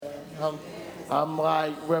I'm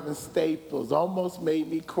like Reverend Staples, almost made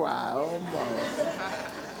me cry,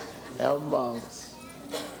 almost.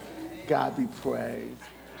 God be praised.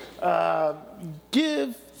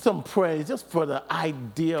 Give some praise just for the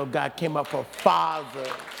ideal God came up for Father.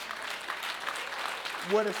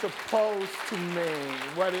 What it's supposed to mean,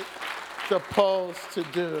 what it's supposed to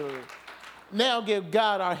do. Now give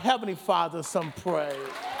God, our Heavenly Father, some praise.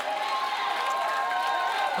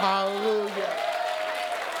 Hallelujah.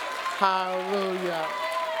 Hallelujah.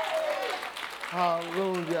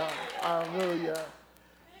 Hallelujah. Hallelujah.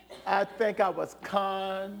 I think I was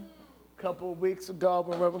con a couple of weeks ago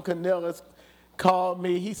when Reverend Cornelius called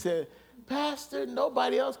me. He said, Pastor,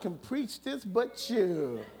 nobody else can preach this but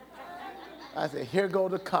you. I said, here go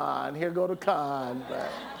the con, here go the con.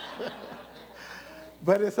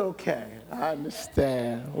 But it's okay. I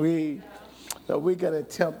understand. We're going to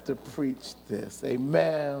attempt to preach this.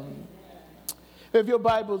 Amen. If your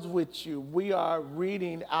Bible's with you, we are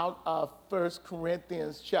reading out of 1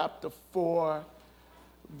 Corinthians chapter 4,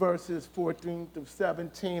 verses 14 through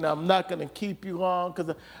 17. I'm not going to keep you long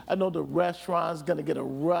because I know the restaurant's going to get a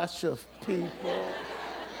rush of people.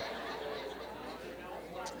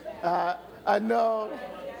 I know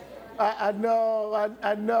that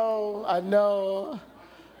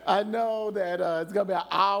it's going to be an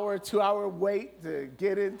hour, 2-hour wait to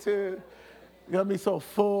get into. It's going to be so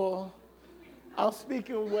full. I'm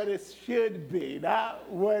speaking what it should be, not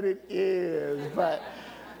what it is. But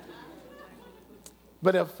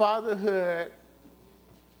if fatherhood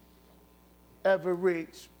ever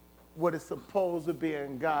reached what it's supposed to be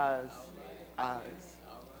in God's eyes,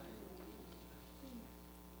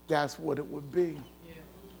 that's what it would be.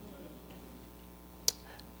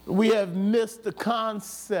 We have missed the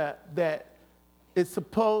concept that it's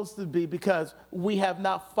supposed to be because we have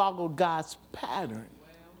not followed God's pattern.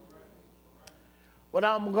 What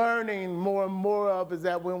I'm learning more and more of is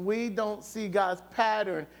that when we don't see God's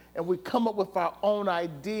pattern and we come up with our own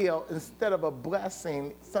ideal instead of a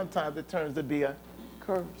blessing, sometimes it turns to be a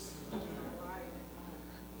curse.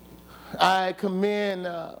 I commend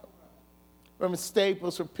Reverend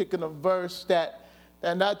Staples for picking a verse that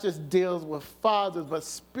not just deals with fathers, but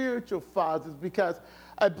spiritual fathers, because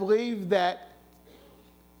I believe that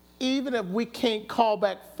even if we can't call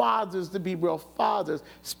back fathers to be real fathers,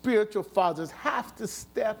 spiritual fathers have to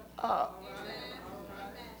step up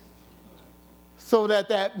so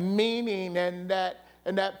that meaning and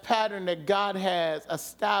that pattern that God has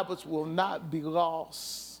established will not be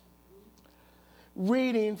lost.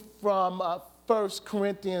 Reading from 1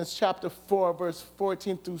 Corinthians chapter 4, verse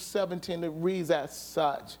 14 through 17, it reads as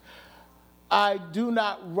such. I do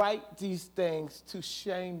not write these things to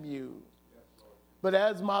shame you, but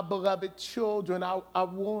as my beloved children, I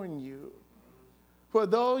warn you. For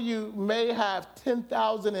though you may have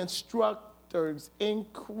 10,000 instructors in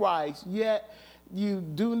Christ, yet you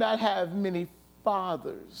do not have many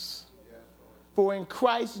fathers. For in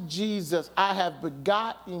Christ Jesus I have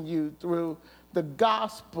begotten you through the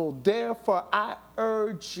gospel. Therefore I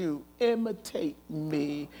urge you, imitate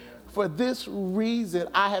me. For this reason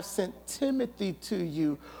I have sent Timothy to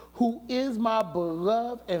you, who is my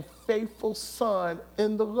beloved and faithful son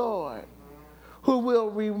in the Lord, who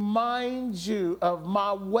will remind you of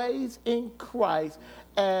my ways in Christ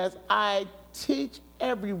as I teach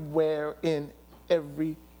everywhere in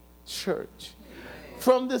every church.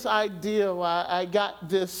 From this ideal, I got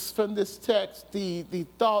this, from this text, the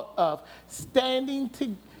thought of standing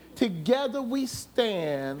together we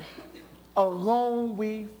stand, alone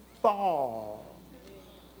we fall.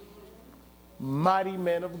 Mighty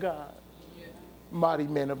men of God. Mighty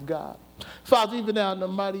men of God. Father, even now in the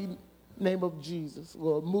mighty name of Jesus,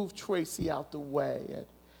 Lord, move Tracy out the way and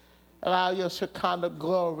allow your Shekinah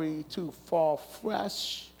glory to fall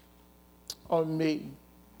fresh on me.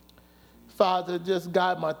 Father, just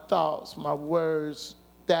guide my thoughts, my words,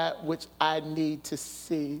 that which I need to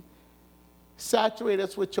see. Saturate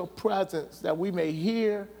us with your presence that we may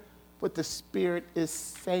hear what the Spirit is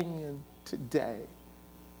saying today.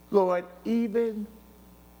 Lord, even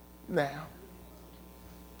now.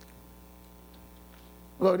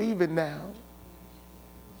 Lord, even now.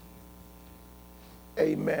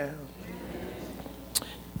 Amen.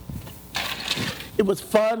 It was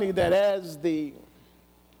funny that as the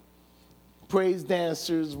praise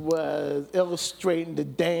dancers was illustrating the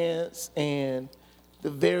dance and the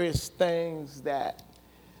various things that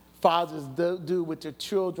fathers do with their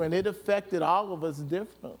children, it affected all of us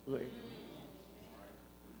differently.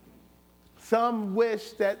 Some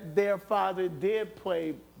wish that their father did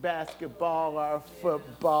play basketball or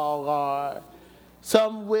football or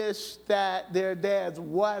Some wish that their dads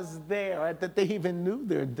was there, or that they even knew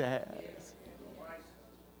their dads.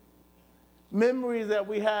 Memories that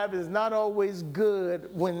we have is not always good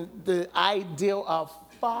when the ideal of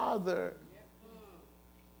father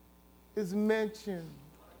is mentioned.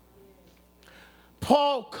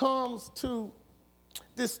 Paul comes to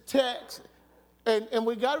this text, and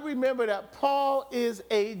we got to remember that Paul is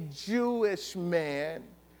a Jewish man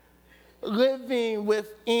living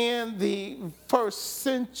within the first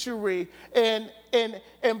century, and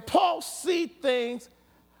Paul sees things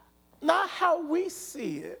not how we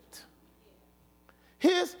see it.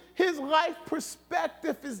 His life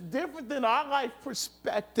perspective is different than our life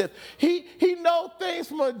perspective. He knows things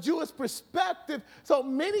from a Jewish perspective. So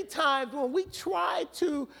many times when we try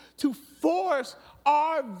to force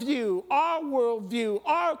our view, our worldview,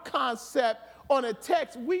 our concept on a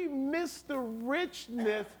text, we miss the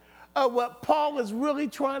richness of what Paul is really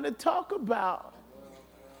trying to talk about.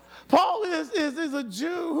 Paul is a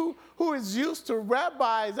Jew who is used to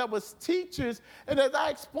rabbis that was teachers. And as I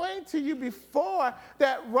explained to you before,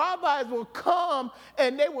 that rabbis will come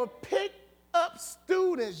and they will pick up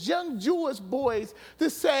students, young Jewish boys, to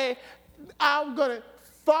say, I'm going to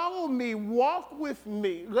follow me, walk with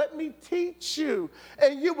me, let me teach you.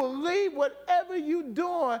 And you will leave whatever you're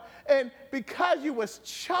doing. And because you was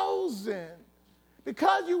chosen,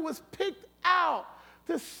 because you was picked out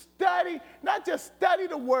to study, not just study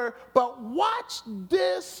the word, but watch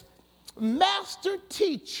this master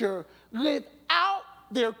teacher live out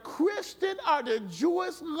their Christian or their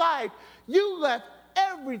Jewish life. You left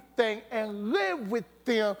everything and live with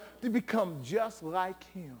them to become just like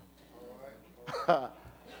him.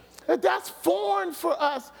 That's foreign for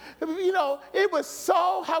us. You know, it was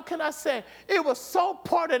so, how can I say, it was so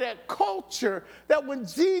part of that culture that when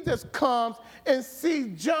Jesus comes and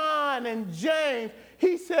sees John and James,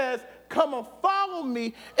 he says, come and follow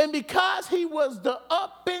me. And because he was the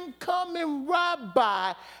up-and-coming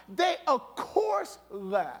rabbi, they, of course,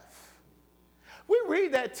 left. We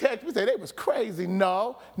read that text, we say they was crazy.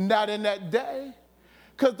 No, not in that day.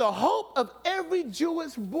 Because the hope of every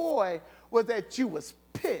Jewish boy was that you was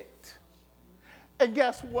picked. And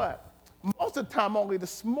guess what? Most of the time, only the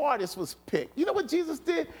smartest was picked. You know what Jesus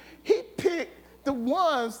did? He picked the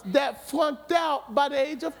ones that flunked out by the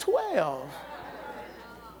age of 12.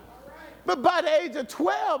 But by the age of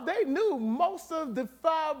 12, they knew most of the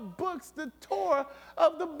 5 books, the Torah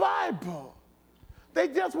of the Bible. They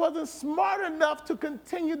just wasn't smart enough to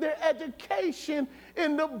continue their education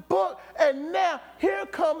in the book. And now here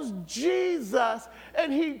comes Jesus,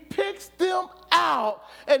 and he picks them out,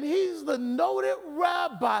 and he's the noted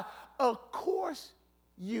rabbi. Of course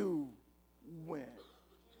you win.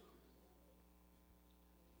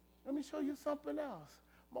 Let me show you something else.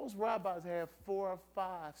 Most rabbis have 4 or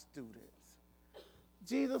 5 students.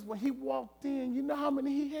 Jesus, when he walked in, you know how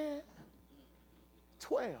many he had?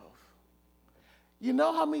 12. You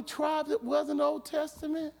know how many tribes it was in the Old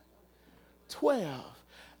Testament? 12.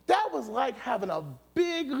 That was like having a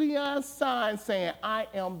big neon sign saying, I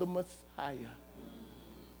am the Messiah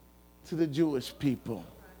to the Jewish people.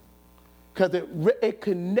 Because it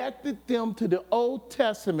connected them to the Old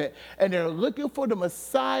Testament, and they're looking for the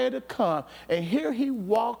Messiah to come. And here he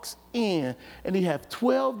walks in, and he had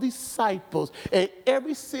 12 disciples. And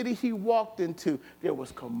every city he walked into, there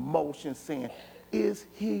was commotion saying, is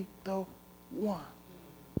he the one?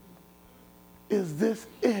 Is this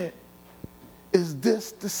it? Is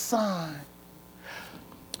this the sign?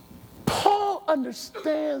 Paul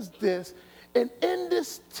understands this, and in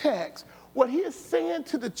this text, what he is saying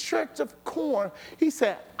to the church of Corinth, he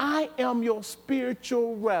said, I am your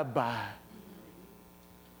spiritual rabbi.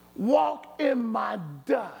 Walk in my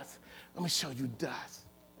dust. Let me show you dust.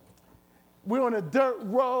 We're on a dirt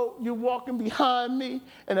road. You're walking behind me.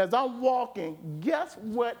 And as I'm walking, guess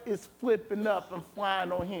what is flipping up and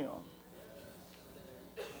flying on him?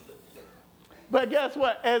 But guess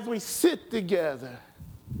what? As we sit together,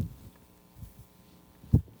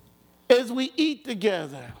 as we eat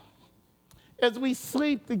together, as we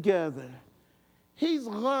sleep together, he's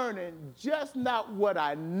learning just not what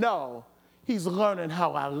I know, he's learning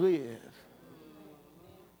how I live.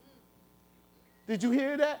 Did you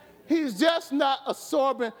hear that? He's just not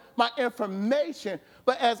absorbing my information,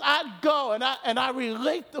 but as I go and I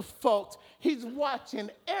relate to folks, he's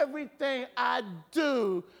watching everything I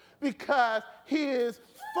do because he is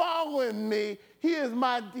following me. He is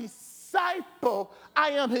my disciple.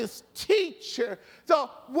 I am his teacher. So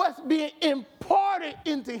what's being imparted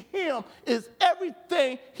into him is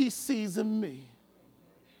everything he sees in me.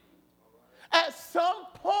 At some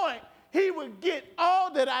point, he would get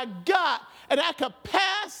all that I got, and I could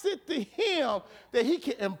pass it to him that he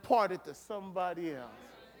can impart it to somebody else.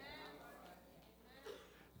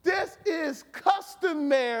 This is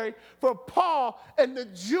customary for Paul and the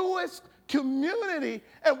Jewish community.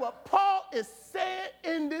 And what Paul is saying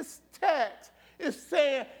in this text is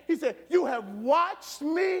saying, he said, you have watched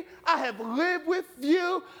me, I have lived with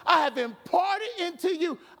you, I have imparted into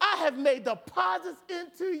you, I have made deposits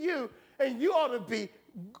into you, and you ought to be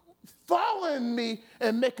following me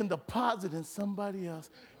and making deposits in somebody else.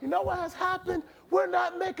 You know what has happened? We're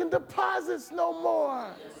not making deposits no more.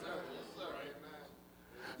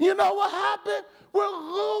 You know what happened? We're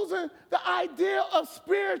losing the idea of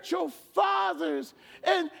spiritual fathers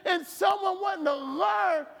and someone wanting to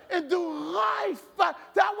learn and do life. But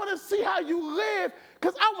I want to see how you live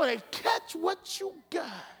because I want to catch what you got.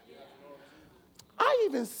 I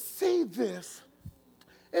even see this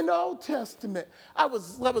in the Old Testament. I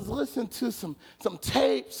was listening to some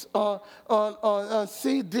tapes on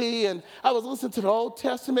CD, and I was listening to the Old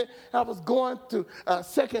Testament. I was going through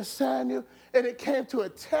 2 Samuel, and it came to a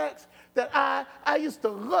text that I used to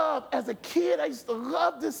love as a kid. I used to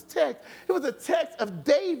love this text. It was a text of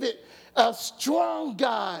David, strong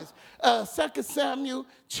guys. 2 Samuel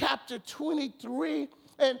chapter 23,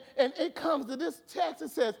 and it comes to this text. It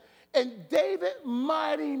says, and David,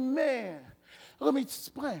 mighty man. Let me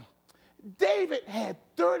explain. David had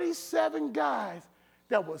 37 guys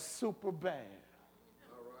that were super bad.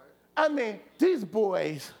 I mean, these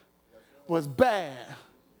boys was bad.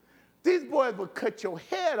 These boys would cut your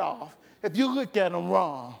head off if you look at them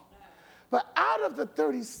wrong. But out of the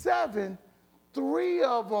 37, 3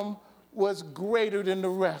 of them was greater than the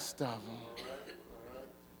rest of them.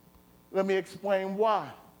 Let me explain why.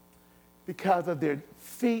 Because of their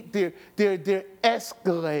feet, their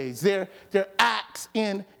escalades, their acts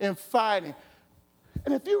in fighting.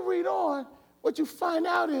 And if you read on, what you find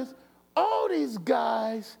out is all these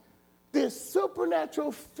guys, their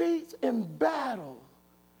supernatural feats in battle.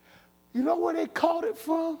 You know where they called it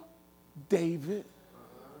from? David.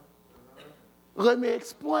 Let me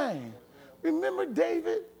explain. Remember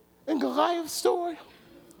David and Goliath's story?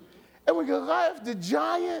 And when Goliath, the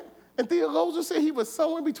giant, and theologians say he was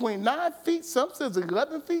somewhere between 9 feet, some says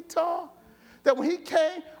 11 feet tall, that when he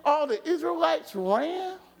came, all the Israelites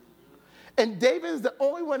ran, and David is the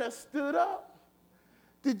only one that stood up.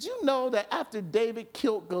 Did you know that after David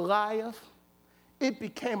killed Goliath, it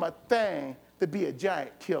became a thing to be a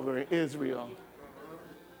giant killer in Israel?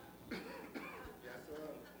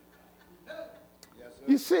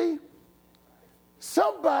 You see,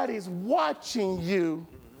 somebody's watching you.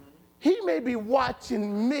 He may be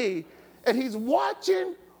watching me, and he's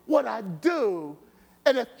watching what I do.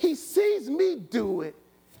 And if he sees me do it,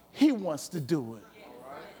 he wants to do it.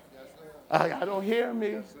 I don't hear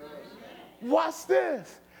me. Watch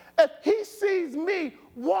this. If he sees me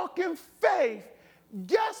walk in faith,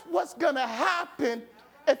 guess what's going to happen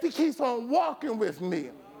if he keeps on walking with me?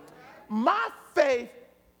 My faith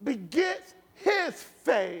begets his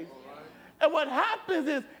faith. And what happens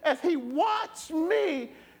is, as he watches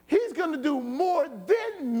me, he's going to do more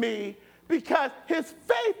than me because his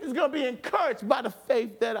faith is going to be encouraged by the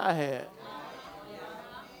faith that I have.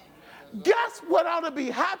 Guess what ought to be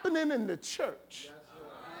happening in the church?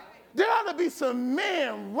 There ought to be some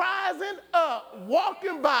men rising up,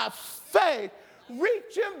 walking by faith,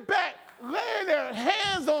 reaching back, laying their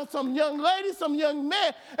hands on some young lady, some young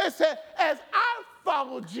man, and say, as I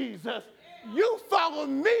follow Jesus, you follow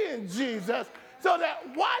me in Jesus, so that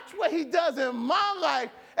watch what he does in my life,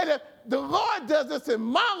 and if the Lord does this in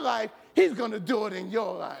my life, he's going to do it in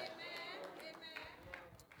your life.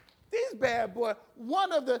 These bad boys,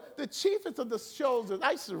 one of the chiefest of the soldiers,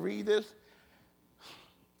 I used to read this.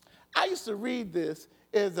 I used to read this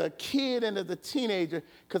as a kid and as a teenager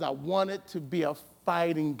because I wanted to be a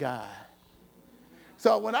fighting guy.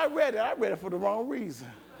 So when I read it for the wrong reason.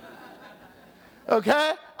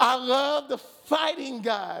 Okay? I love the fighting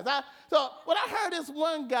guys. So when I heard this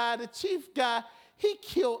one guy, the chief guy, he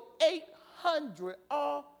killed 800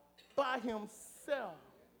 all by himself.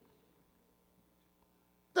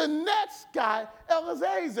 The next guy,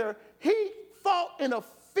 Eleazar, he fought in a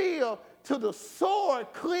field till the sword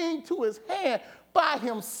clinged to his hand by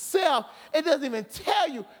himself. It doesn't even tell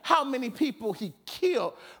you how many people he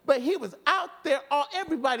killed. But he was out there,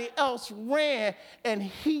 everybody else ran, and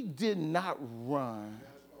he did not run.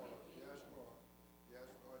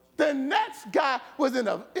 The next guy was in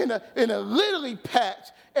a lily patch,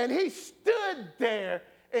 and he stood there,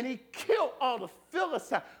 and he killed all the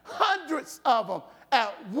Philistines, hundreds of them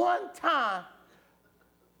at one time.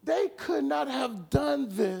 They could not have done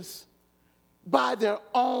this by their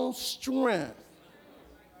own strength.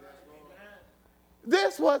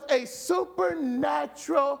 This was a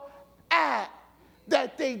supernatural act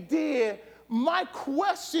that they did. My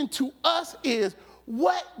question to us is,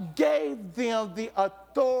 what gave them the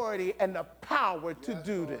authority and the power to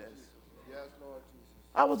do this?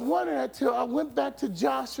 I was wondering until I went back to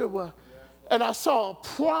Joshua and I saw a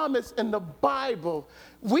promise in the Bible.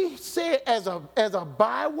 We say it as a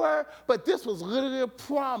byword, but this was literally a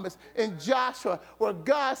promise in Joshua where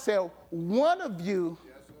God said, one of you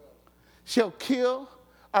shall kill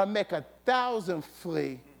or make 1,000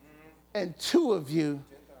 flee, and two of you,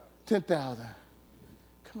 10,000.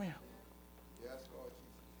 Come here.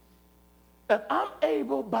 If I'm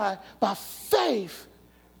able by faith,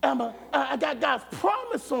 I got God's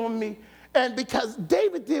promise on me, and because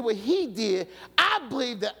David did what he did, I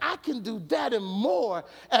believe that I can do that and more.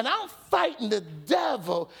 And I'm fighting the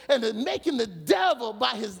devil and making the devil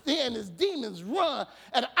by his demons run.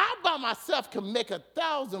 And I by myself can make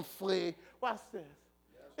 1,000 flee. Watch this.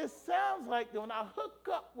 It sounds like that when I hook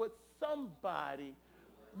up with somebody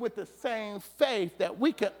with the same faith that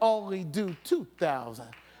we can only do 2,000.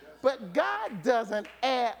 But God doesn't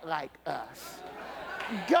add like us.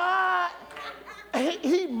 God,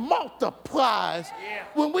 he multiplies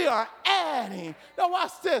when we are adding. Now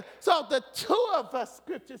watch this. So the two of us,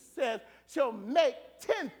 Scripture says, shall make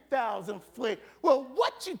 10,000 flee. Well,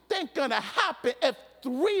 what you think gonna happen if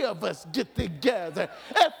 3 of us get together,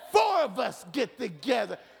 if 4 of us get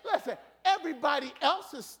together? Listen, everybody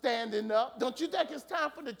else is standing up. Don't you think it's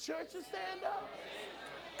time for the church to stand up?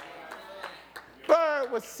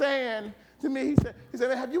 Bird was saying to me, he said,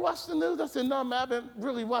 man, have you watched the news? I said, no, man, I haven't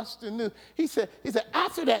really watched the news. He said,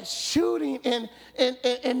 after that shooting in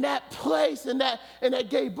that place, in that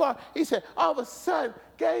gay bar, he said, all of a sudden,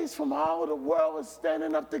 gays from all over the world were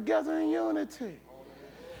standing up together in unity.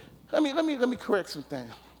 Let me correct some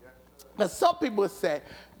things. Now, some people would say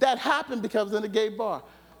that happened because it was in a gay bar.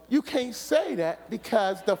 You can't say that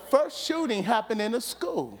because the first shooting happened in a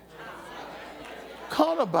school,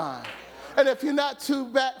 Columbine. And if you're not too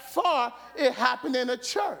far, it happened in a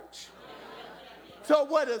church. So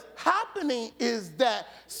what is happening is that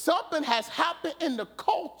something has happened in the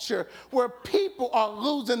culture where people are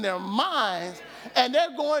losing their minds and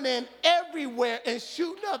they're going in everywhere and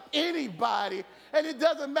shooting up anybody. And it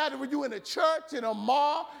doesn't matter whether you're in a church, in a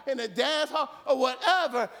mall, in a dance hall, or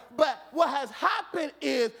whatever. But what has happened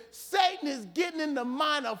is Satan is getting in the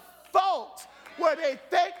mind of folks where they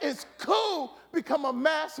think it's cool become a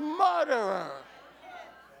mass murderer.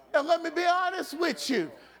 And let me be honest with you,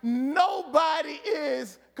 nobody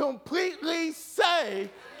is completely safe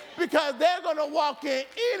because they're going to walk in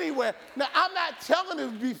anywhere. Now, I'm not telling you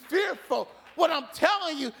to be fearful. What I'm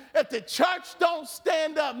telling you, if the church don't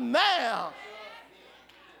stand up now,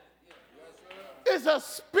 it's a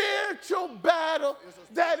spiritual battle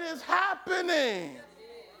that is happening.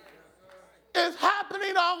 It's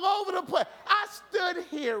happening all over the place. I stood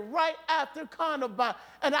here right after Columbine,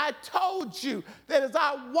 and I told you that as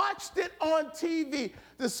I watched it on TV,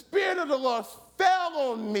 the Spirit of the Lord fell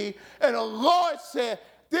on me, and the Lord said,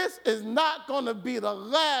 this is not going to be the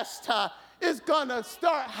last time. It's going to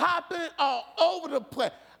start happening all over the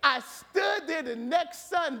place. I stood there the next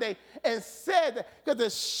Sunday and said that, because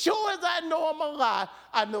as sure as I know I'm alive,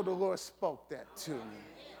 I know the Lord spoke that to me.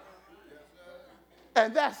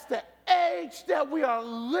 And that's the age that we are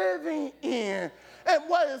living in. And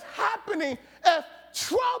what is happening, if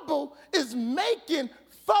trouble is making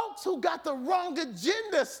folks who got the wrong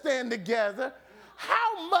agenda stand together,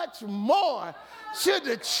 how much more should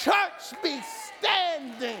the church be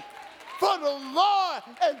standing for the Lord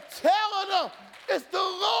and telling them it's the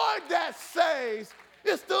Lord that saves,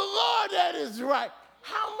 it's the Lord that is right?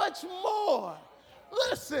 How much more?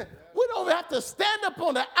 Listen, we don't have to stand up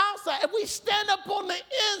on the outside. If we stand up on the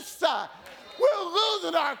inside, we're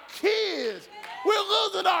losing our kids. We're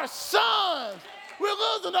losing our sons. We're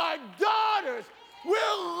losing our daughters.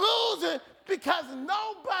 We're losing because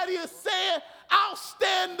nobody is saying, I'll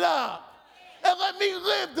stand up and let me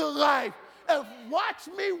live the life and watch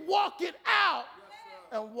me walk it out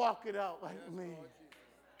and walk it out like me.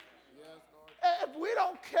 And if we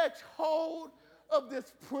don't catch hold of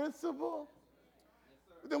this principle,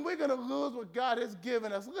 then we're going to lose what God has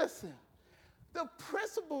given us. Listen, the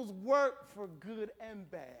principles work for good and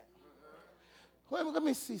bad. Let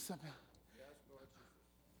me see something.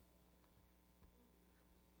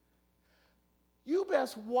 You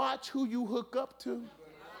best watch who you hook up to.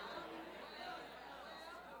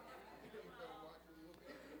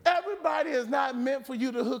 Everybody is not meant for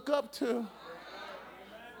you to hook up to.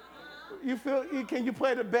 Can you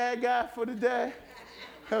play the bad guy for the day?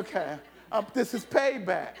 Okay. This is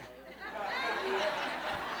payback.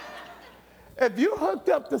 If you're hooked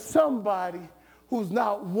up to somebody who's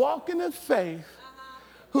not walking in faith,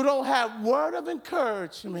 who don't have word of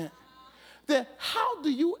encouragement, then how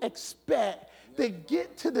do you expect to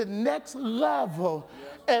get to the next level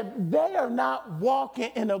if they are not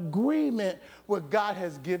walking in agreement with what God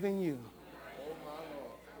has given you?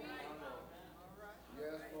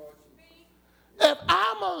 If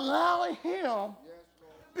I'm allowing him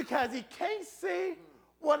because he can't see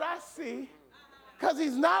what I see, because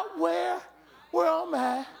he's not where I'm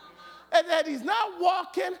at, and that he's not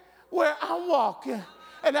walking where I'm walking,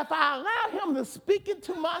 and if I allow him to speak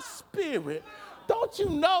into my spirit, don't you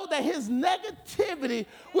know that his negativity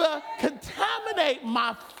will contaminate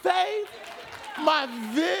my faith, my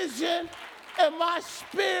vision, and my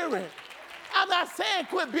spirit? I'm not saying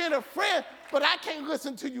quit being a friend, but I can't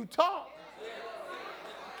listen to you talk.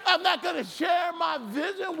 I'm not going to share my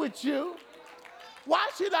vision with you. Why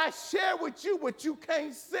should I share with you what you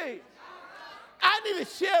can't see? I need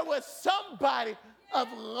to share with somebody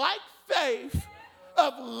of like faith,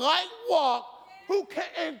 of like walk, who can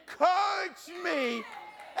encourage me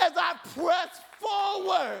as I press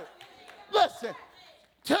forward. Listen,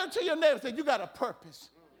 turn to your neighbor and say, you got a purpose.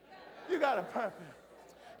 You got a purpose.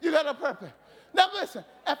 You got a purpose. Now listen,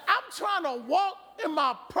 if I'm trying to walk in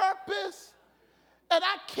my purpose and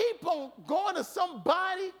I keep on going to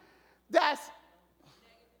somebody that's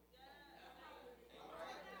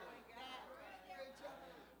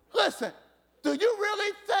listen, do you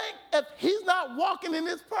really think if he's not walking in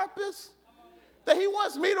his purpose, that he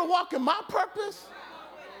wants me to walk in my purpose?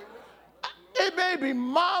 It may be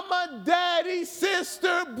mama, daddy,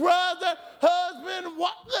 sister, brother, husband.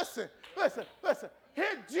 Listen.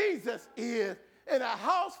 Here Jesus is in a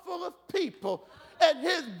house full of people, and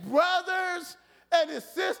his brothers and his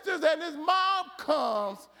sisters and his mom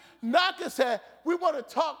comes, knocking and says, we want to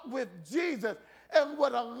talk with Jesus. And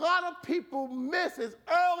what a lot of people miss is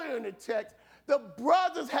earlier in the text, the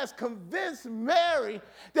brothers has convinced Mary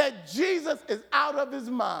that Jesus is out of his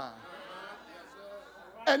mind.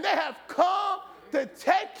 And they have come to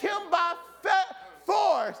take him by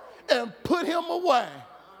force and put him away.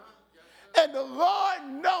 And the Lord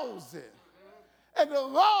knows it. And the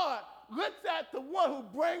Lord looks at the one who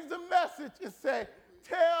brings the message and says,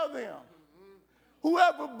 tell them,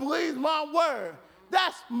 whoever believes my word,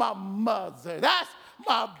 that's my mother. That's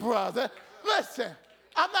my brother. Listen,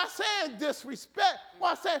 I'm not saying disrespect.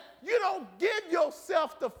 Well, I'm saying you don't give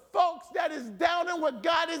yourself to folks that is down in what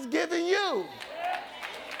God is giving you.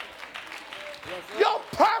 Your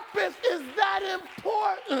purpose is that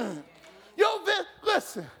important.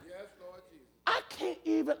 Listen, I can't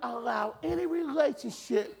even allow any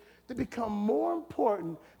relationship to become more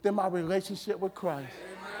important than my relationship with Christ.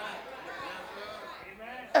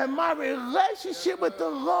 And my relationship with the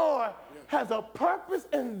Lord has a purpose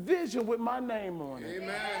and vision with my name on it.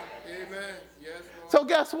 Amen. Yes, Lord. So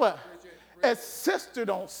guess what? As sister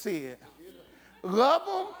don't see it. Love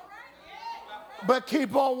them, but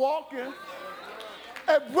keep on walking.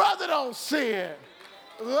 And brother don't see it.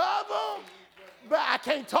 Love them, but I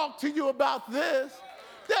can't talk to you about this.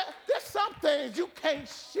 There's some things you can't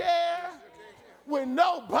share with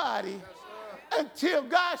nobody until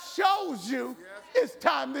God shows you it's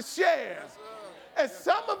time to share. And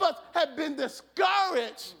some of us have been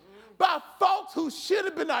discouraged by folks who should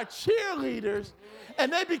have been our cheerleaders,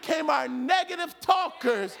 and they became our negative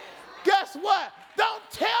talkers. Guess what? Don't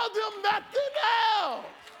tell them nothing else.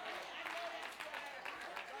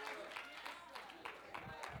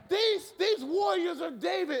 These warriors of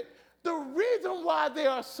David, the reason why they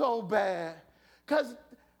are so bad, because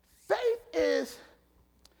faith is,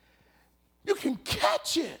 you can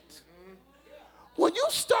catch it. When you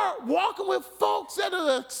start walking with folks that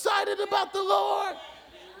are excited about the Lord,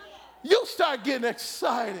 you start getting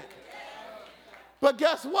excited. But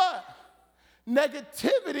guess what?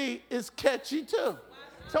 Negativity is catchy too.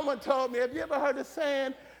 Someone told me, have you ever heard the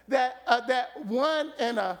saying that one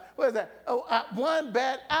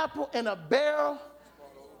bad apple in a barrel?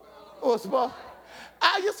 Or small?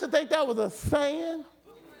 I used to think that was a saying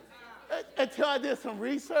until I did some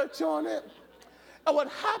research on it. And what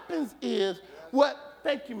happens is,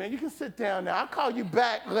 thank you, man. You can sit down now. I'll call you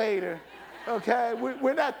back later, okay?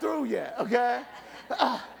 We're not through yet, okay?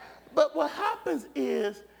 But what happens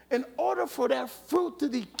is, in order for that fruit to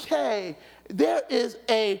decay, there is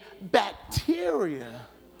a bacteria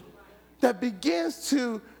that begins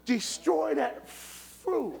to destroy that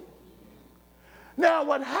fruit. Now,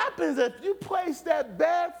 what happens if you place that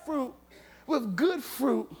bad fruit with good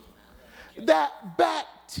fruit, that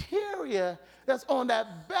bacteria that's on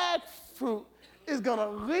that bad fruit is going to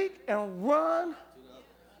leak and run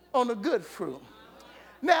on the good fruit.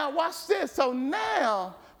 Now, watch this. So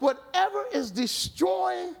now, whatever is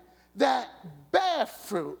destroying that bad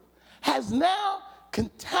fruit has now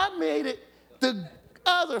contaminated the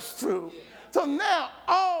other fruit. So now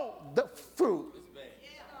all the fruit.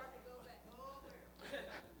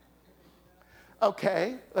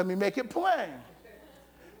 Okay, let me make it plain.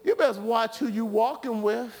 You best watch who you walking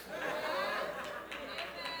with.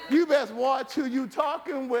 You best watch who you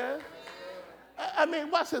talking with. I mean,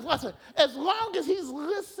 watch this. As long as he's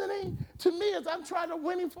listening to me as I'm trying to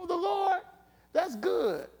win him for the Lord, that's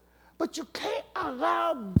good. But you can't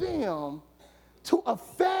allow them to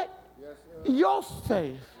affect your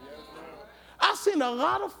faith. I've seen a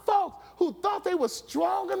lot of folks who thought they were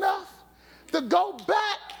strong enough to go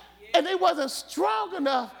back, and they wasn't strong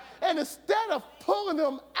enough. And instead of pulling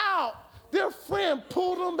them out, their friend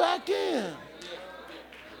pulled them back in.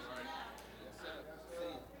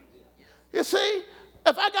 You see,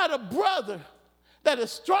 if I got a brother that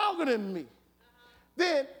is stronger than me,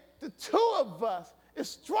 then the two of us is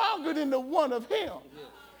stronger than the one of him.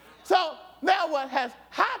 So now what has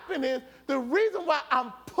happened is the reason why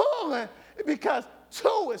I'm pulling is because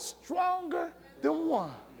two is stronger than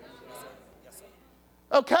one.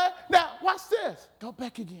 Okay? Now, watch this. Go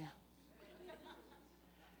back again.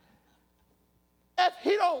 If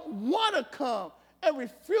he don't want to come and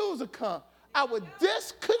refuse to come, I would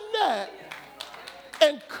disconnect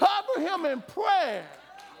and cover him in prayer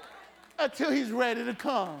until he's ready to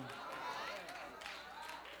come.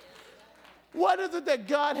 What is it that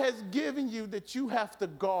God has given you that you have to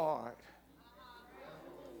guard?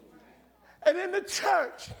 And in the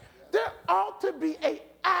church, there ought to be an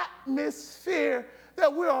atmosphere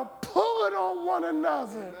that we are pulling on one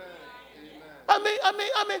another. I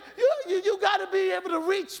mean, you got to be able to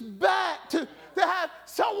reach back to have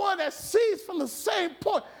someone that sees from the same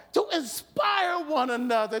point, to inspire one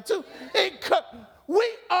another, to encourage.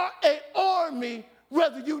 We are an army,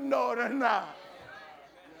 whether you know it or not.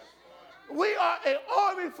 We are an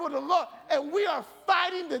army for the Lord, and we are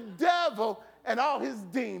fighting the devil and all his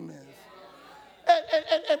demons.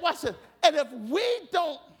 And watch this. And if we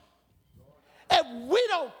don't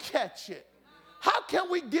catch it, how can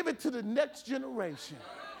we give it to the next generation?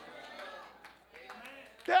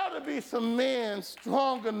 There ought to be some men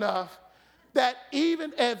strong enough that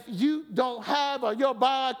even if you don't have, or your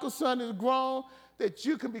biological son is grown, that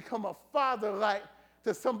you can become a father like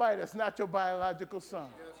to somebody that's not your biological son.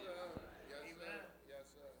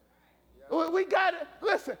 We got to,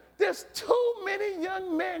 listen, there's too many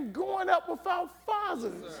young men growing up without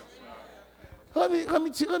fathers. Let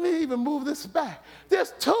me even move this back.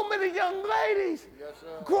 There's too many young ladies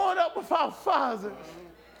growing up without fathers.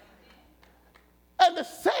 And the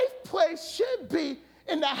safe place should be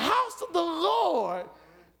in the house of the Lord,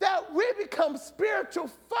 that we become spiritual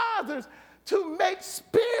fathers to make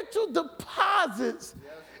spiritual deposits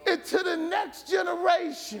into the next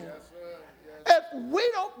generation. If we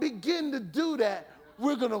don't begin to do that,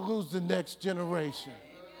 we're going to lose the next generation.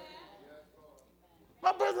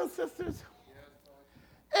 My brothers and sisters,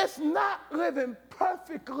 it's not living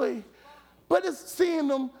perfectly, but it's seeing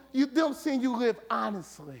them seeing you live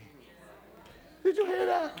honestly. Did you hear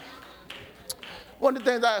that? One of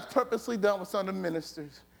the things I have purposely done with some of the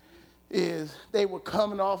ministers is they would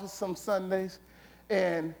come in the office some Sundays,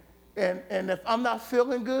 and if I'm not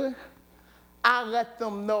feeling good, I let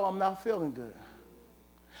them know I'm not feeling good.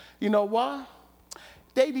 You know why?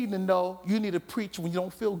 They need to know you need to preach when you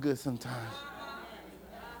don't feel good sometimes.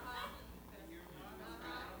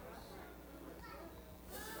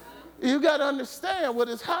 You got to understand what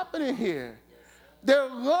is happening here. They're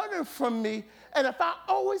learning from me, and if I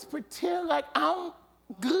always pretend like I'm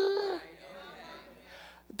good,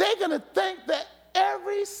 they're going to think that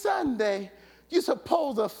every Sunday you're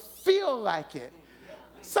supposed to feel like it.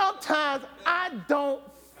 Sometimes I don't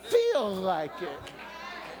feel like it.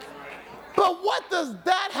 But what does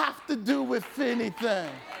that have to do with anything?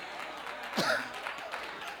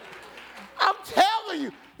 I'm telling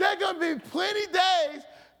you, there are going to be plenty days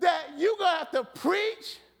that you're going to have to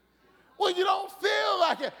preach when you don't feel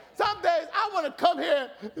like it. Some days I want to come here.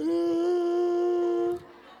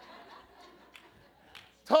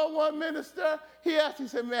 Told one minister, he asked, he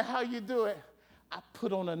said, man, how you do it? I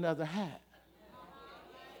put on another hat.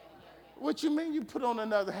 What you mean you put on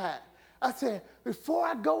another hat? I said, before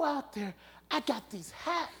I go out there, I got these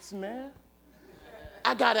hats, man.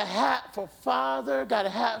 I got a hat for father, got a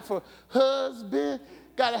hat for husband,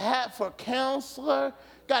 got a hat for counselor,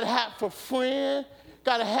 got a hat for friend,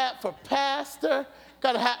 got a hat for pastor,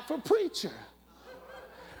 got a hat for preacher.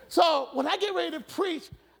 So when I get ready to preach,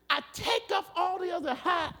 I take off all the other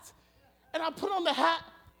hats and I put on the hat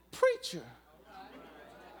preacher.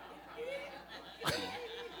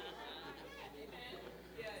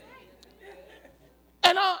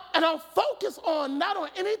 And I'll focus on not on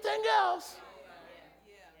anything else,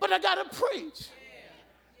 but I got to preach.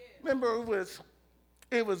 Remember,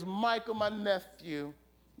 it was Michael, my nephew,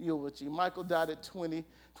 eulogy. Michael died at 20,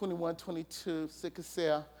 21, 22, sickle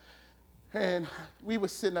cell. And we were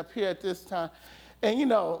sitting up here at this time. And, you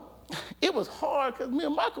know, it was hard because me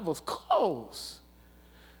and Michael was close.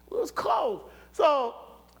 We was close. So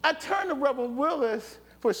I turned to Reverend Willis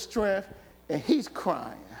for strength, and he's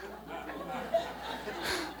crying.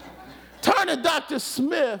 Turn to Dr.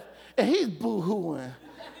 Smith, and he's boo-hooing.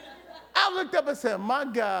 I looked up and said, my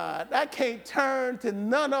God, I can't turn to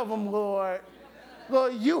none of them, Lord.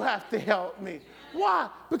 Lord, you have to help me. Why?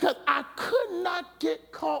 Because I could not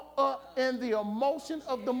get caught up in the emotion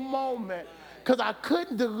of the moment because I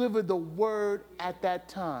couldn't deliver the word at that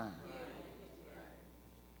time.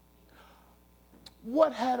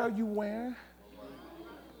 What hat are you wearing?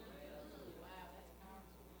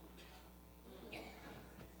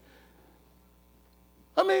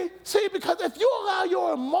 I mean, see, because if you allow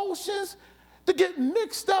your emotions to get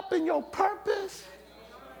mixed up in your purpose,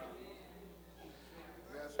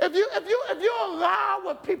 if you allow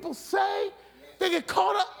what people say, they get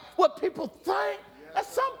caught up what people think, at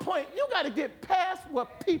some point you got to get past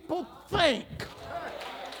what people think.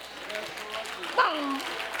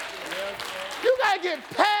 You got to get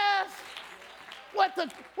past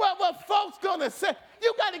what folks gonna say.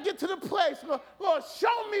 You got to get to the place, Lord,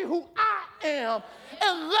 show me who I am,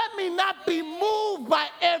 and let me not be moved by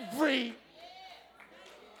every.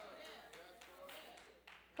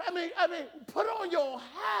 I mean, put on your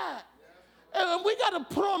hat, and we got to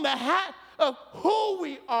put on the hat of who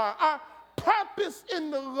we are, our purpose in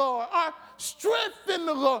the Lord, our strength in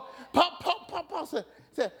the Lord. Paul said,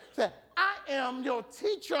 I am your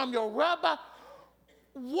teacher, I'm your rabbi.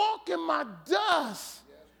 Walk in my dust.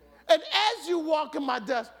 And as you walk in my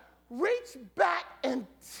dust, reach back and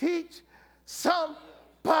teach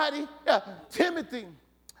somebody. Timothy,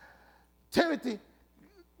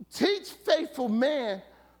 teach faithful men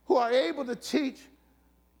who are able to teach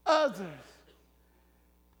others.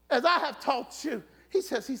 As I have taught you, he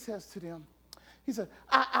says to them, he said,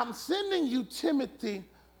 I'm sending you, Timothy,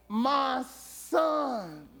 my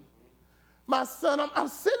son. My son, I'm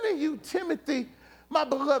sending you, Timothy, my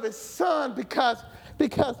beloved son, because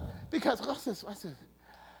what's this?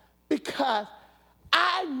 Because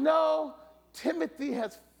I know Timothy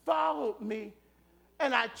has followed me,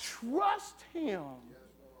 and I trust him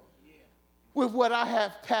with what I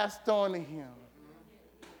have passed on to him.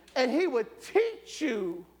 And he would teach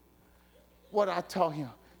you what I taught him.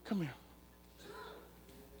 Come here.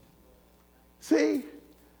 See,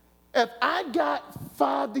 if I got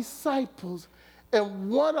 5 disciples and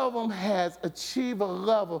one of them has achieved a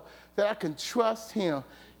level that I can trust him,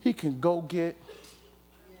 he can go get.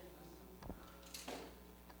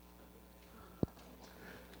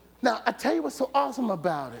 Now, I tell you what's so awesome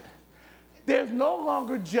about it. There's no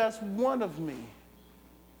longer just one of me.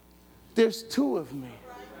 There's 2 of me.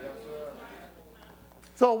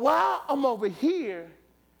 So while I'm over here,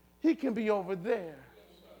 he can be over there.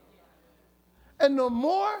 And the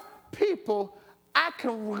more people I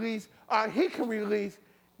can release, or he can release,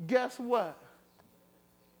 guess what?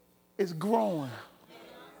 It's growing.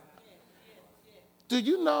 Do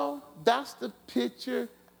you know that's the picture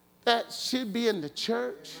that should be in the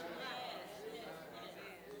church?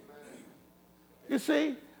 You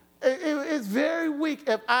see, it's very weak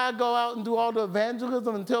if I go out and do all the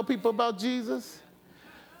evangelism and tell people about Jesus.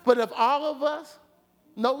 But if all of us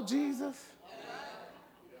know Jesus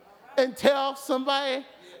and tell somebody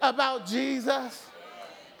about Jesus,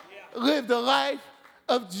 live the life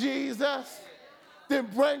of Jesus, then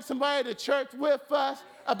bring somebody to church with us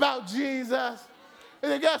about Jesus,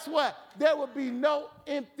 and then guess what? There will be no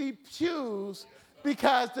empty pews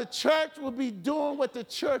because the church will be doing what the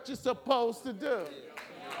church is supposed to do.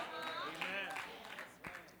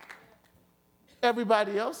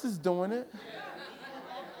 Everybody else is doing it.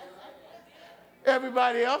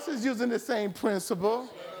 Everybody else is using the same principle.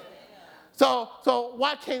 So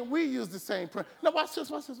why can't we use the same principle? Now watch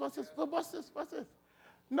this.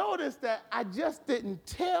 Notice that I just didn't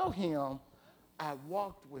tell him, I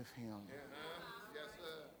walked with him. Yes,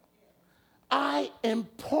 sir. I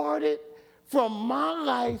imparted from my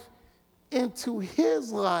life into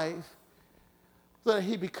his life so that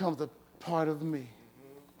he becomes a part of me.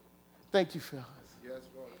 Thank you, fellas. Yes,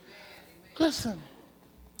 Lord. Listen,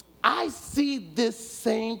 I see this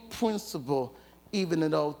same principle even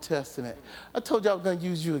in the Old Testament. I told you I was going to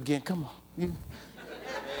use you again. Come on.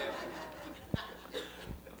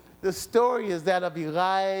 The story is that of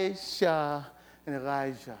Elisha and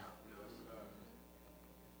Elijah.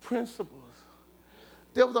 Principles.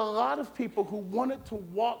 There was a lot of people who wanted to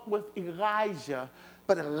walk with Elijah,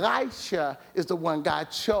 but Elisha is the one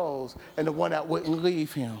God chose and the one that wouldn't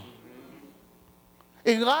leave him.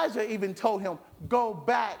 Elijah even told him, go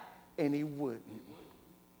back, and he wouldn't.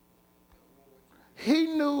 He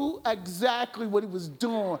knew exactly what he was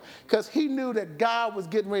doing because he knew that God was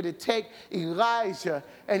getting ready to take Elijah,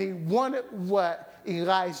 and he wanted what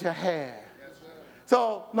Elijah had.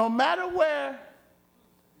 So no matter where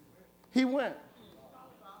he went,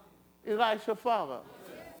 Elisha followed.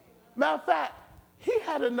 Matter of fact, he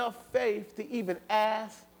had enough faith to even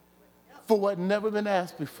ask for what never been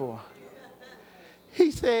asked before. He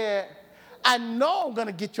said, I know I'm going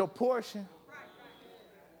to get your portion.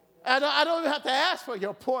 I don't even have to ask for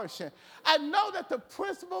your portion. I know that the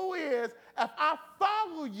principle is if I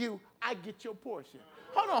follow you, I get your portion.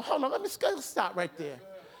 Hold on. Let me stop right there.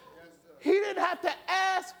 He didn't have to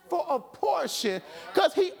ask for a portion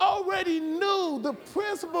because he already knew the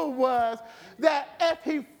principle was that if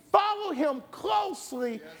he followed him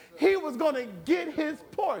closely, he was going to get his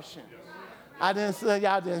portion. I didn't say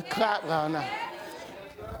y'all didn't clap well enough.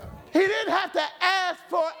 He didn't have to ask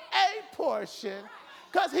for a portion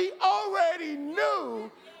because he already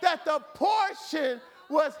knew that the portion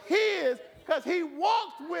was his because he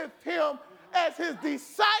walked with him as his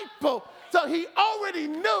disciple. So he already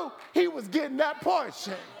knew he was getting that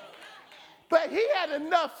portion. But he had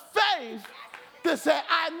enough faith to say,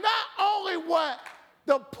 I not only want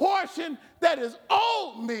the portion that is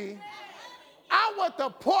owed me, I want the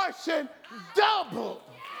portion doubled.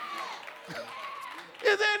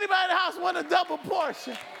 Is there anybody in the house want a double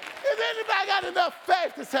portion? Is anybody got enough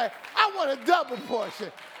faith to say, I want a double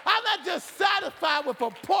portion? I'm not just satisfied with a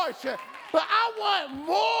portion, but I want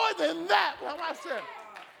more than that. Well, I said,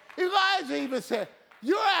 Elijah even said,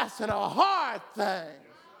 you're asking a hard thing.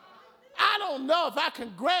 I don't know if I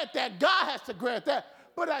can grant that. God has to grant that.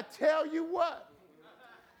 But I tell you what,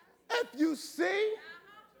 if you see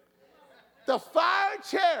the fire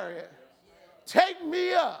chariot take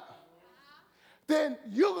me up, then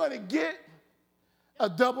you're going to get a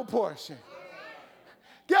double portion.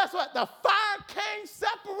 Guess what? The fire came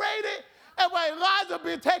separated, and when Elijah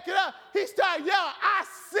been taken up, he started yelling, I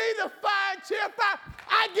see the fire, cheer fire.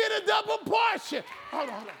 I get a double portion. Hold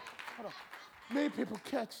on. Many people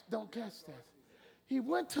don't catch this. He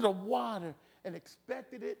went to the water and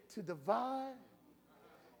expected it to divide,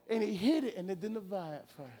 and he hit it, and it didn't divide at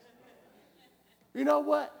first. You know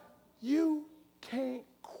what? You can't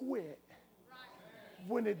quit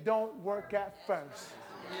when it don't work at first.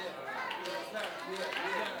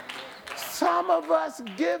 Some of us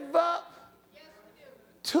give up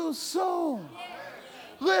too soon.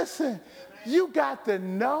 Listen, you got to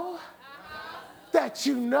know that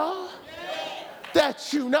you know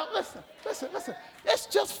that you know. Listen. It's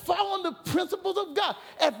just following the principles of God.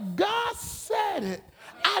 If God said it,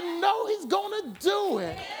 I know he's going to do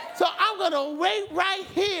it. So I'm going to wait right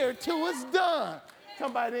here till it's done.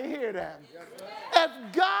 Somebody didn't hear that. If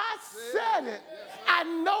God said it, I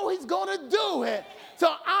know he's going to do it.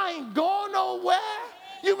 So I ain't going nowhere.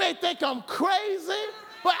 You may think I'm crazy,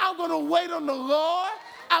 but I'm going to wait on the Lord.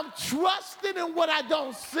 I'm trusting in what I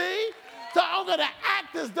don't see. So I'm going to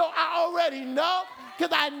act as though I already know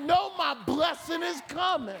because I know my blessing is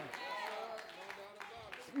coming.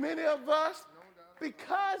 Many of us,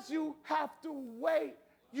 because you have to wait,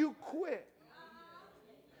 you quit.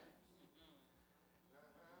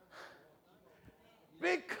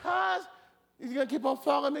 Because, you're going to keep on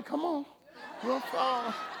following me? Come on. You're going to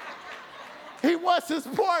follow. He wants his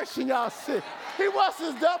portion, y'all see. He wants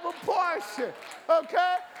his double portion,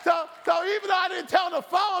 okay? So even though I didn't tell him to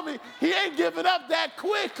follow me, he ain't giving up that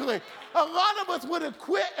quickly. A lot of us would have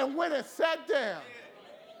quit and went and sat down.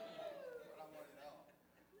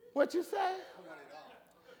 What you say?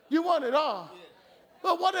 You want it all.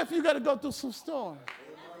 But what if you got to go through some storms?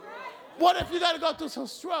 What if you got to go through some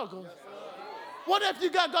struggles? What if you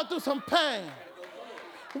got to go through some pain?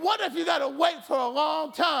 What if you got to wait for a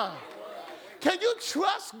long time? Can you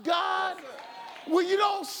trust God when you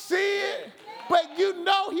don't see it, but you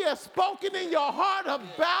know he has spoken in your heart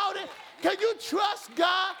about it? Can you trust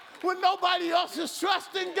God when nobody else is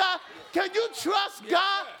trusting God? Can you trust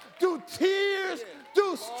God through tears,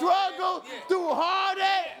 through struggle, through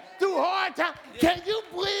heartache, through hard time? Can you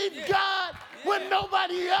believe God when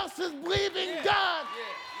nobody else is believing God?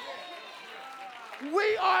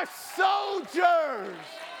 We are soldiers.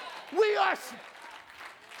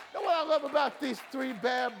 That's what I love about these three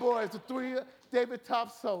bad boys, the three David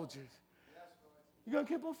top soldiers. You gonna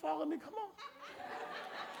keep on following me? Come on.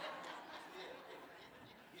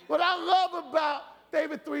 What I love about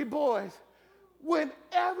David's three boys, when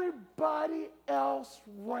everybody else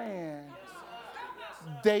ran,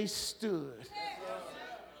 they stood.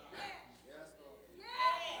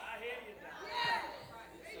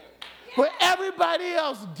 When everybody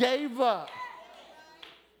else gave up,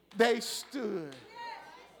 they stood.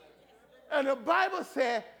 And the Bible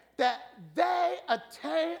said that they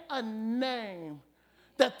attained a name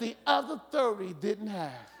that the other 30 didn't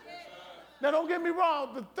have. Now, don't get me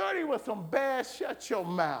wrong, the 30 was some bad shut your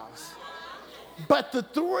mouths. But the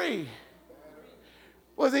 3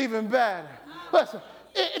 was even better. Listen,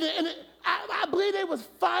 I believe they was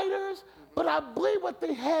fighters, but I believe what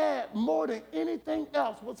they had more than anything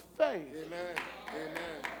else was faith. Amen. Amen.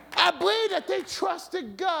 I believe that they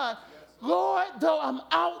trusted God. Lord, though I'm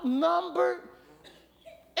outnumbered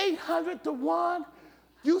 800 to 1,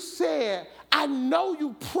 you said, I know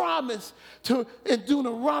you promised in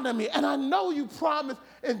Deuteronomy, and I know you promised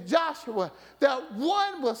in Joshua that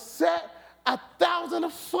one will set 1,000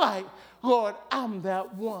 aflight. Lord, I'm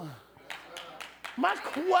that one. My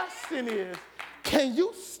question is, can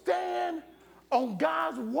you stand on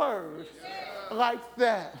God's word like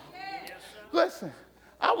that? Listen,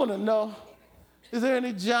 I want to know, is there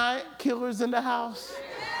any giant killers in the house?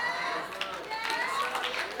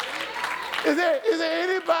 Is there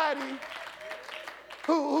anybody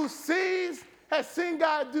who has seen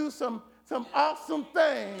God do some awesome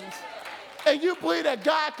things, and you believe that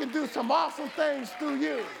God can do some awesome things through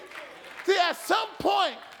you? See, at some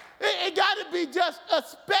point, it got to be just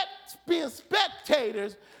being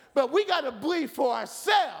spectators, but we got to believe for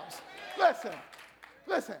ourselves.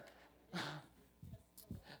 Listen.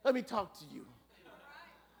 Let me talk to you.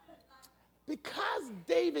 Because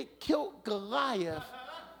David killed Goliath,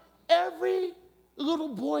 every little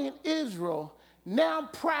boy in Israel now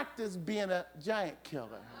practice being a giant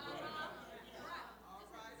killer.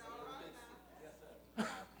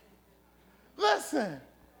 Listen.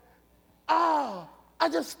 Oh, I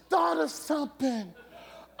just thought of something.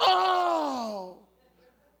 Oh,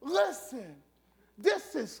 listen.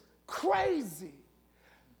 This is crazy.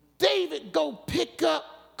 David go pick up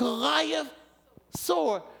Goliath's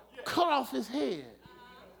sword, cut off his head.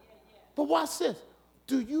 But watch this.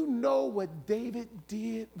 Do you know what David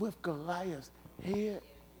did with Goliath's head?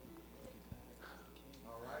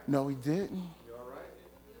 No, he didn't.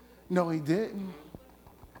 No, he didn't.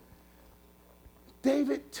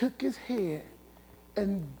 David took his head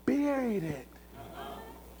and buried it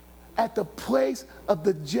at the place of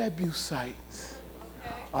the Jebusites.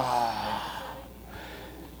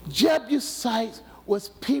 Jebusites was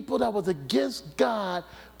people that was against God,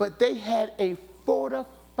 but they had a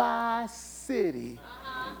fortified city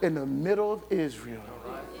in the middle of Israel.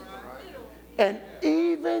 And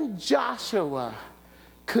even Joshua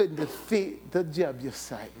couldn't defeat the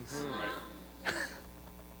Jebusites.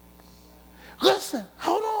 Listen,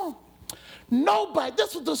 hold on. Nobody,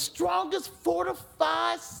 this was the strongest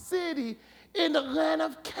fortified city in the land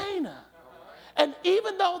of Canaan. And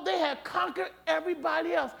even though they had conquered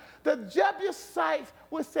everybody else, the Jebusites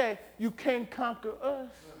would say, you can't conquer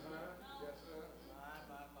us.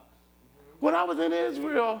 When I was in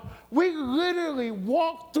Israel, we literally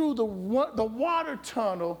walked through the water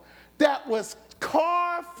tunnel that was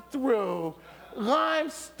carved through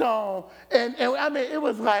limestone. And I mean, it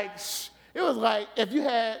was like if you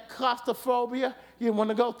had claustrophobia, you didn't want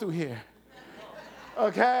to go through here.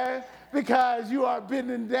 Okay? Because you are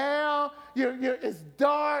bending down, it's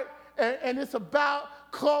dark, and it's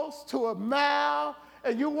about close to a mile,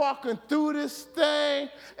 and you're walking through this thing,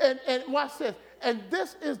 and watch this. And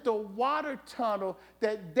this is the water tunnel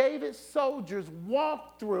that David's soldiers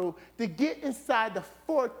walked through to get inside the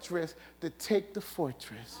fortress to take the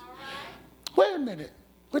fortress. Wait a minute.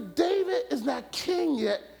 But David is not king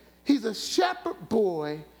yet. He's a shepherd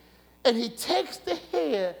boy, and he takes the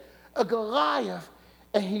head of Goliath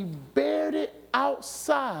and he buried it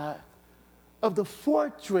outside of the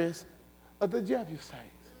fortress of the Jebusites.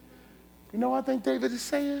 You know what I think David is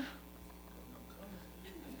saying?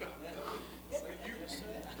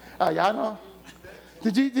 Oh, y'all know?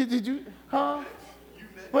 Did you, huh?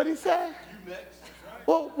 What'd he say?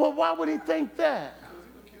 Well, why would he think that?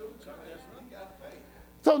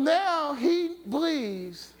 So now he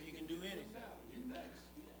believes. He can do anything.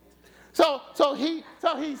 So he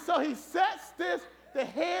sets the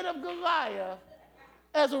head of Goliath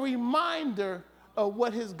as a reminder of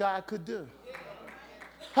what his God could do.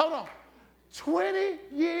 Hold on. 20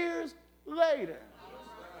 years later.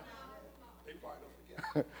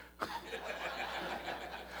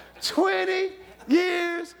 20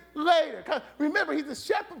 years later. 'Cause remember, he's a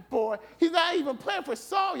shepherd boy. He's not even playing for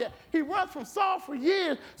Saul yet. He runs from Saul for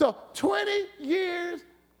years. So 20 years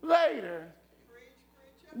later,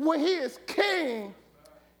 when he is king,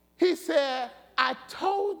 he said, I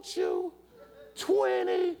told you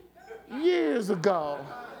 20 years ago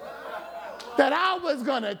that I was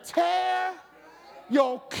going to tear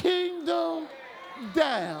your kingdom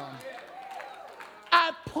down.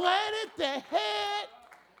 I planted the head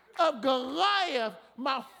of Goliath,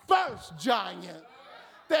 my first giant.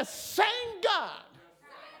 The same God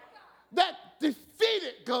that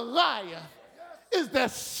defeated Goliath is the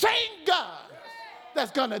same God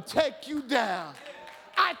that's going to take you down.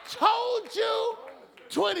 I told you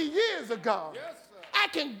 20 years ago, I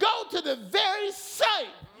can go to the very site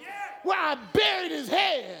where I buried his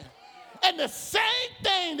head. And the same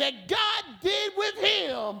thing that God did with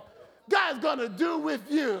him, God's going to do with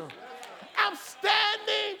you. I'm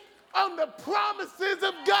standing on the promises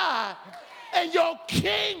of God, and your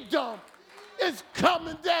kingdom is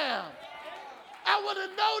coming down. I want to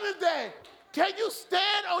know today, can you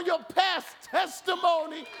stand on your past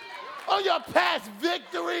testimony, on your past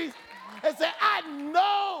victories, and say, I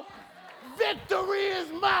know victory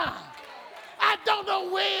is mine. I don't know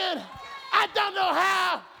when, I don't know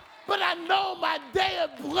how, but I know my day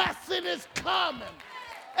of blessing is coming.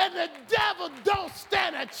 And the devil don't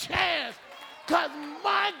stand a chance, because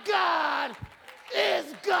my God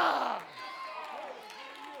is God.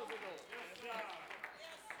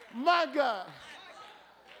 My God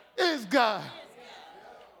is God.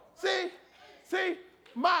 See,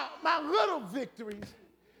 my little victories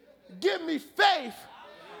give me faith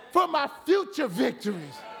for my future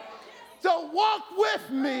victories. So walk with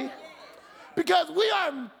me, because we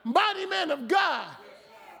are mighty men of God.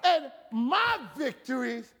 And my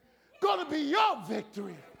victories going to be your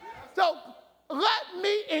victory. So let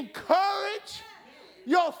me encourage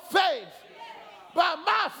your faith by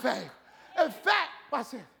my faith. In fact, I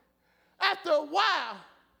said, after a while,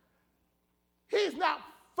 he's not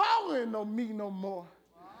following on me no more.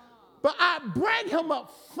 But I bring him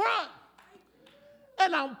up front,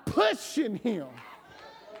 and I'm pushing him.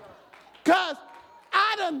 Because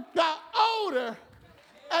I done got older,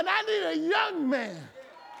 and I need a young man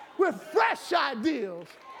with fresh ideals,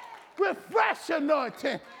 with fresh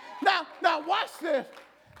anointing. Now watch this.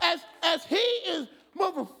 As he is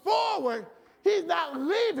moving forward, he's not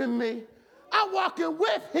leaving me. I'm walking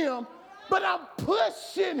with him, but I'm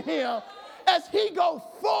pushing him as he goes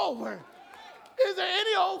forward. Is there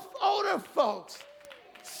any older folks,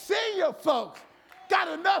 senior folks, got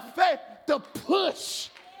enough faith to push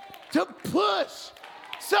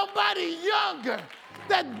somebody younger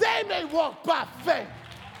that they may walk by faith?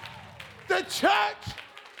 The church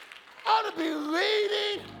ought to be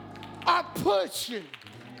leading or pushing.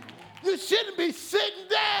 You shouldn't be sitting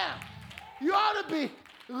down. You ought to be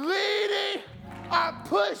leading or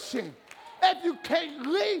pushing. If you can't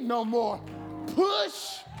lead no more,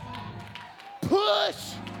 push.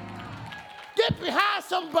 Get behind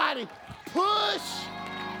somebody. Push.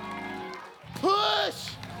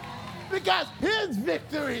 Because his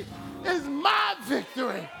victory is my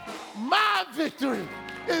victory. My victory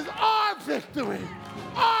is our victory.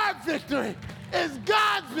 Our victory is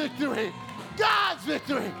God's victory. God's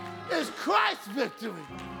victory is Christ's victory.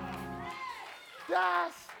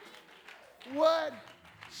 That's what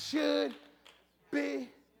should be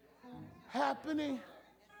happening.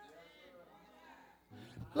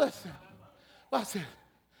 Listen,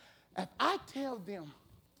 if I tell them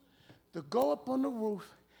to go up on the roof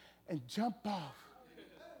and jump off,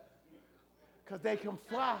 because they can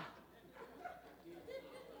fly,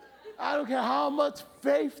 I don't care how much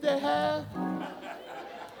faith they have,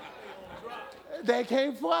 they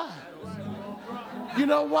can't fly. You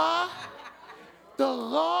know why? The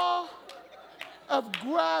law of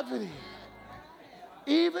gravity,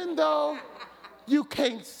 even though you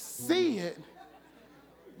can't see it,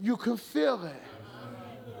 you can feel it.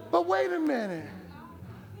 But wait a minute.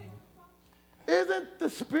 Isn't the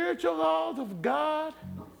spiritual laws of God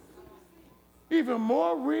even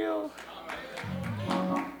more real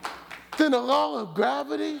than the law of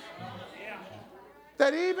gravity?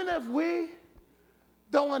 That even if we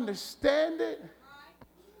don't understand it,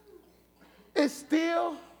 it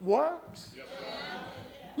still works.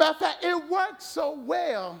 Matter of fact, it works so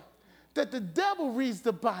well that the devil reads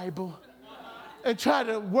the Bible and try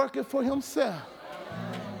to work it for himself.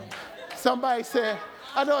 Somebody said,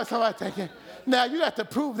 I know it's somebody thinking, now you got to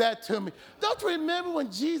prove that to me. Don't you remember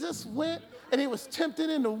when Jesus went and he was tempted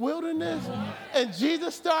in the wilderness, and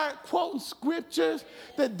Jesus started quoting scriptures,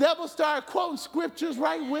 the devil started quoting scriptures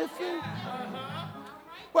right with him.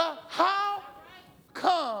 Well, how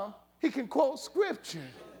come he can quote scripture?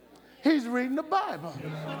 He's reading the Bible.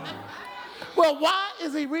 Well, why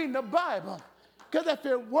is he reading the Bible? Because if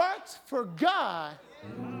it works for God,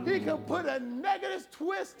 he can put a negative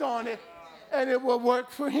twist on it, and it will work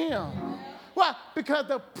for him. Why? Because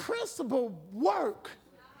the principle works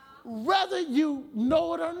whether you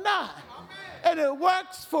know it or not. And it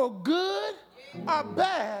works for good or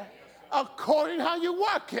bad according how you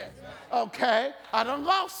work it. Okay? I done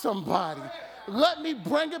lost somebody. Let me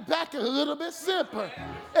bring it back a little bit simpler.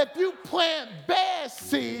 If you plant bad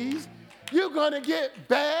seeds, you're going to get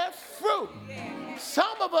bad fruit.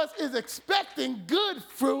 Some of us is expecting good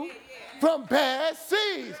fruit from bad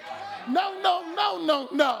seeds.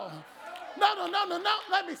 No.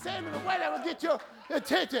 Let me say it in a way that will get your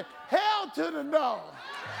attention. Hell to the no.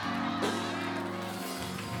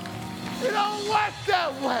 It don't work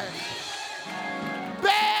that way.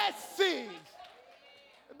 Bad seeds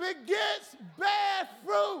begets bad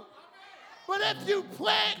fruit. But if you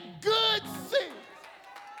plant good seeds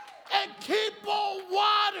and keep on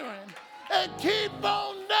watering and keep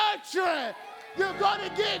on nurturing, you're going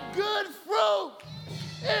to get good fruit.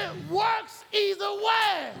 It works either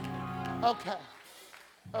way. Okay.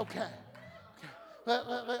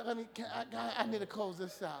 Let me, I need to close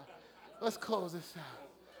this out. Let's close this out.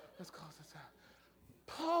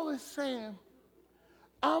 Paul is saying,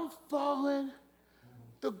 I'm following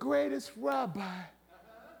the greatest rabbi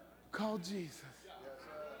called Jesus.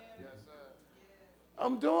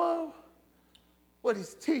 I'm doing what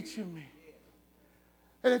he's teaching me.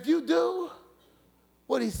 And if you do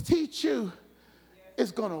what he's teaching you,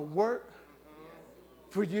 it's going to work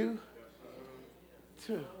for you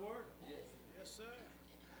too.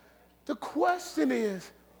 The question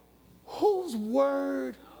is, whose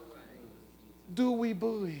word do we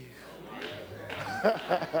believe?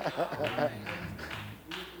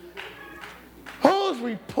 Whose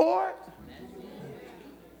report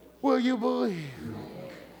will you believe?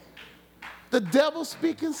 The devil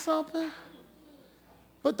speaking something,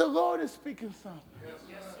 but the Lord is speaking something.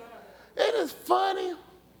 It is funny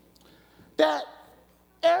that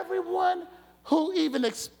everyone who even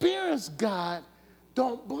experienced God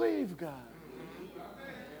don't believe God.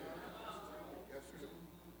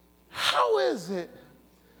 How is it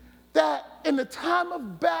that in the time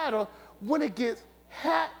of battle, when it gets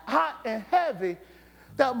hot and heavy,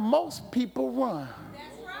 that most people run?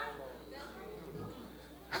 That's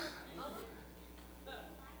right.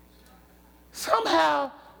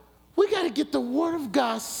 Somehow, we got to get the word of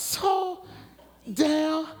God so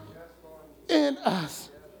down in us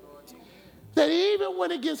that even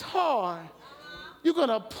when it gets hard, you're going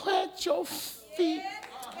to plant your feet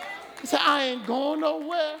and say, I ain't going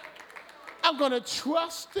nowhere. I'm going to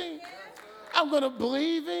trust him. I'm going to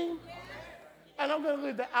believe him. And I'm going to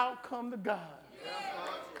leave the outcome to God.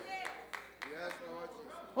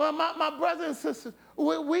 Well, my brothers and sisters,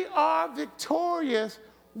 we are victorious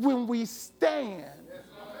when we stand.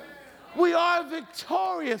 We are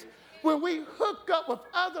victorious when we hook up with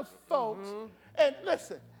other folks. And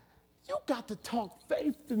listen, you got to talk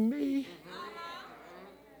faith to me.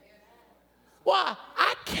 Why?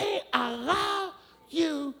 I can't allow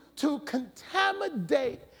you to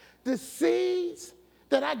contaminate the seeds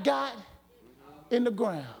that I got in the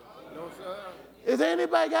ground. No, sir. Is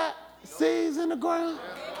anybody got seeds in the ground?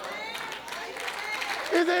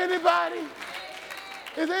 Is there anybody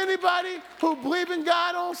who believe in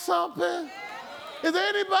God on something? Is there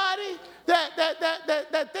anybody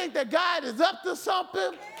that think that God is up to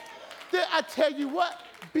something? Then I tell you what,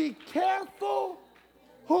 be careful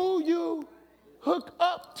who you hook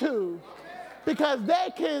up to, because they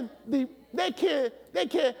can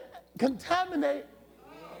contaminate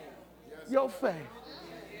your faith.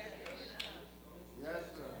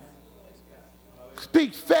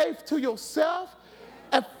 Speak faith to yourself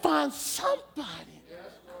and find somebody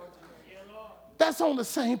that's on the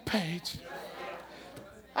same page.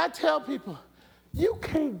 I tell people, you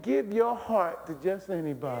can't give your heart to just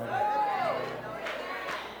anybody.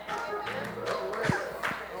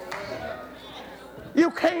 You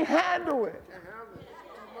can't handle it.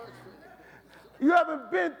 You haven't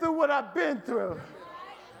been through what I've been through.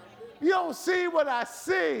 You don't see what I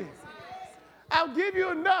see. I'll give you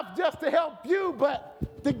enough just to help you, but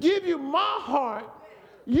to give you my heart,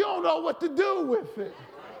 you don't know what to do with it.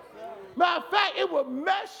 Matter of fact, it will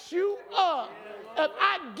mess you up if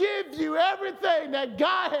I give you everything that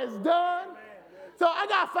God has done. So I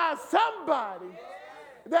got to find somebody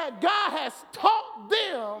that God has taught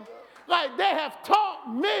them like they have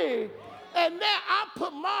taught me. And now I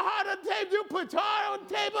put my heart on the table, you put your heart on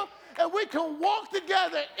the table, and we can walk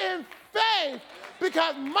together in faith,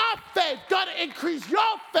 because my faith gonna increase your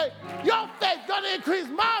faith gonna increase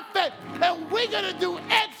my faith, and we're gonna do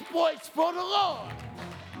exploits for the Lord.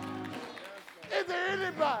 Is there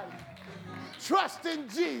anybody trust in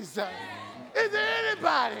Jesus? Is there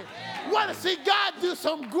anybody want to see God do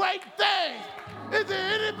some great things? Is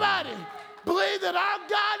there anybody believe that our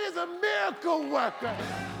God is a miracle worker?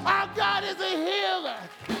 Our God is a healer.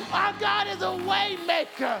 Our God is a way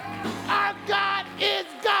maker. Our God is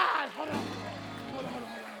God. Hold on.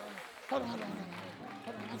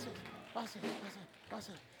 Watch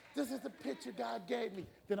it. This is the picture God gave me.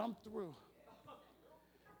 Then I'm through.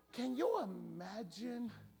 Can you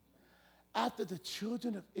imagine after the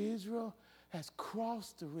children of Israel has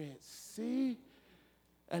crossed the Red Sea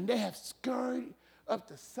and they have scurried up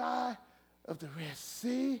the side of the Red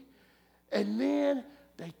Sea, and then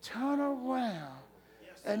they turn around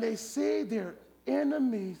and they see their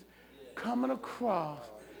enemies coming across,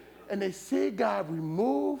 and they see God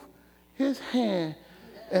remove his hand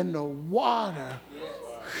and the water.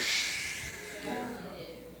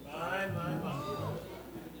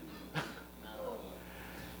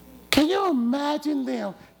 Can you imagine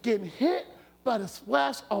them getting hit by the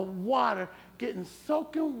splash of water, getting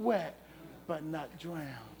soaking wet, but not drowned?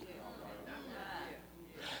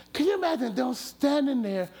 Can you imagine them standing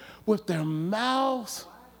there with their mouths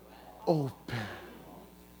open?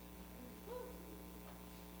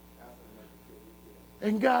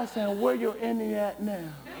 And God saying, where your enemy at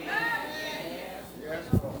now?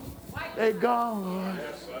 They gone, Lord.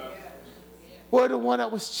 Where the one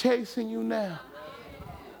that was chasing you now?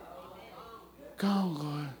 Gone,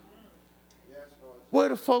 Lord. Where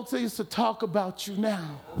the folks that used to talk about you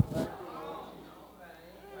now?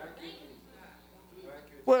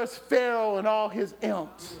 Where's Pharaoh and all his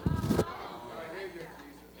imps?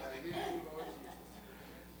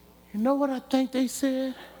 You know what I think they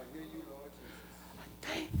said? I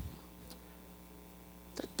think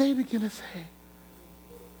that they begin to say,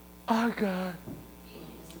 our God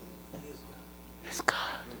is God.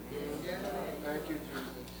 Thank you, Jesus.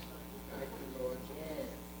 Thank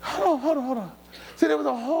you, Lord. Hold on. See, there was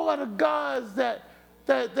a whole lot of gods that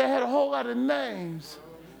had a whole lot of names.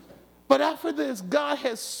 But after this, God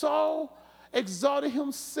has so exalted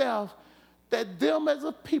himself that them as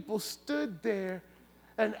a people stood there,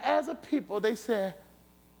 and as a people they said,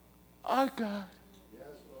 our God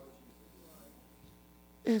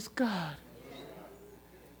is God.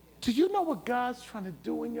 Do you know what God's trying to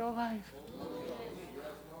do in your life?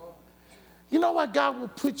 You know why God will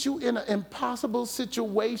put you in an impossible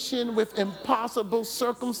situation with impossible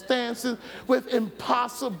circumstances, with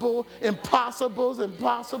impossibles.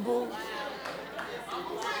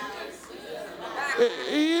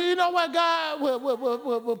 You know why God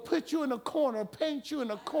will put you in a corner, paint you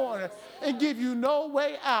in a corner, and give you no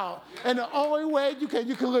way out. And the only way you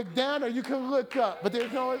can look down or you can look up, but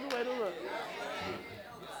there's no other way to look.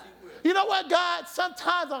 You know what, God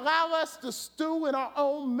sometimes allow us to stew in our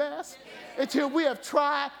own mess until we have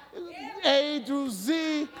tried A through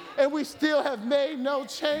Z and we still have made no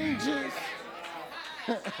changes.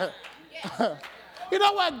 You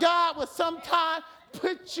know what, God will sometimes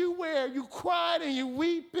put you where you crying and you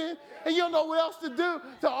weeping and you don't know what else to do.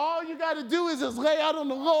 So all you got to do is just lay out on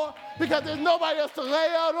the Lord, because there's nobody else to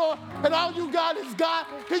lay out on, and all you got is God,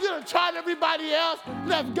 because you done tried everybody else,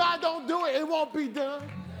 and if God don't do it, it won't be done.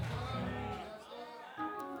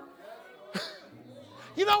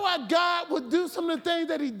 You know why God will do some of the things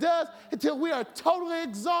that he does until we are totally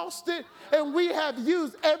exhausted and we have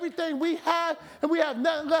used everything we have and we have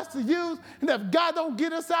nothing left to use, and if God don't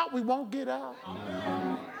get us out, we won't get out.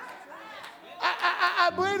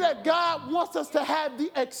 I believe that God wants us to have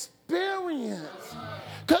the experience,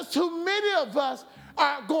 because too many of us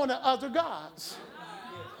are going to other gods.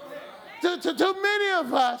 Too many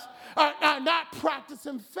of us are not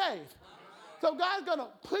practicing faith. So God's going to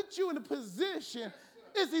put you in a position.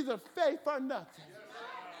 It's either faith or nothing.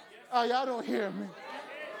 Oh, y'all don't hear me.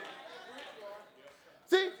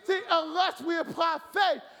 See, unless we apply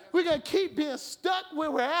faith, we're going to keep being stuck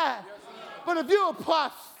where we're at. But if you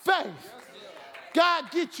apply faith,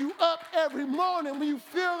 God gets you up every morning when you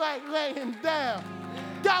feel like laying down.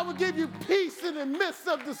 God will give you peace in the midst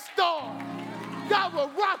of the storm. God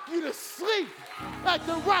will rock you to sleep like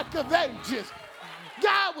the Rock of Ages.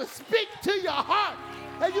 God will speak to your heart,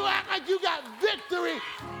 and you act like you got victory,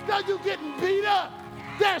 though you getting beat up.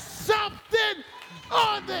 There's something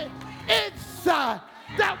on the inside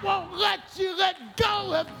that won't let you let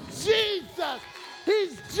go of Jesus.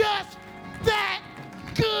 He's just that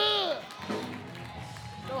good.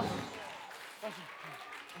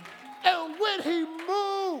 And when he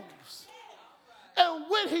moves, and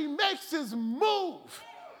when he makes his move,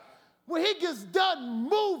 when he gets done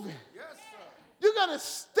moving, you're going to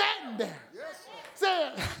stand there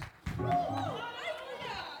saying,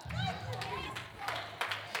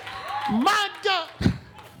 my God,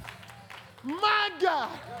 my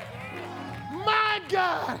God, my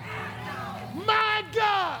God, my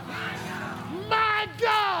God, my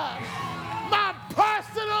God, my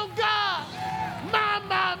personal God, my.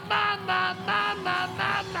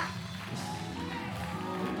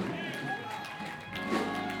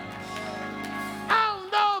 I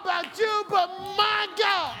don't know about you, but my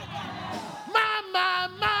God,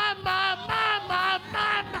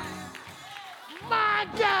 my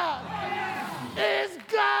God is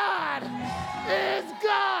God, is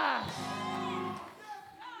God.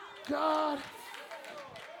 God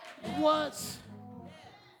wants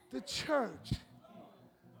the church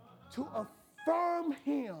to affirm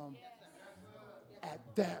him at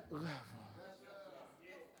that level.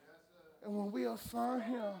 And when we affirm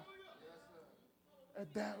him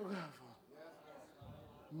at that level,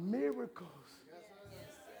 miracles,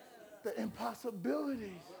 the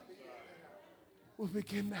impossibilities will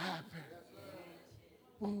begin to happen.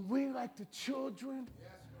 When we, like the children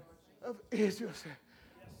of Israel, say,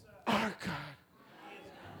 our God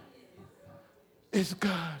is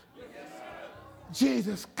God.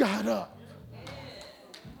 Jesus got up,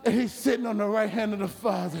 and he's sitting on the right hand of the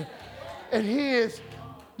Father, and he is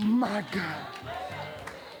my God.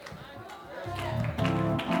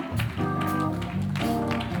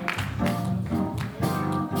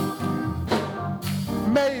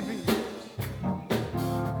 Maybe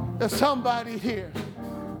there's somebody here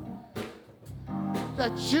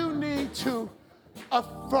that you need to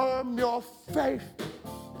affirm your faith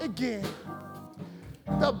again.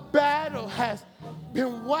 The battle has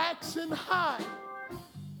been waxing hot.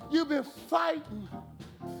 You've been fighting,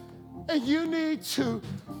 and you need to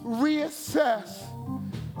reassess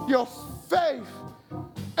your faith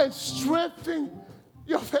and strengthen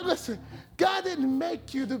your faith. Listen, God didn't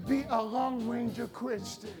make you to be a Lone Ranger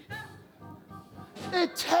Christian.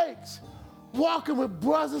 It takes walking with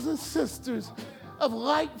brothers and sisters of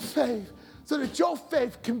like faith so that your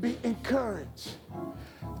faith can be encouraged.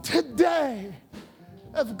 Today,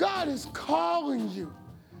 if God is calling you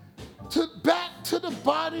back to the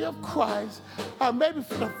body of Christ, or maybe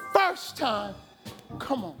for the first time,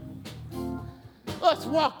 come on. Let's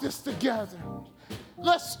walk this together.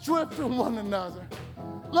 Let's strengthen one another.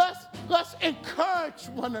 Let's encourage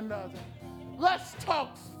one another. Let's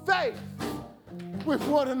talk faith with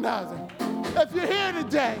one another. If you're here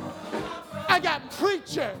today, I got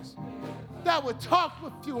preachers that would talk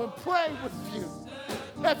with you and pray with you.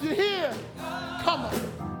 If you're here, come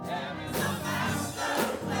on.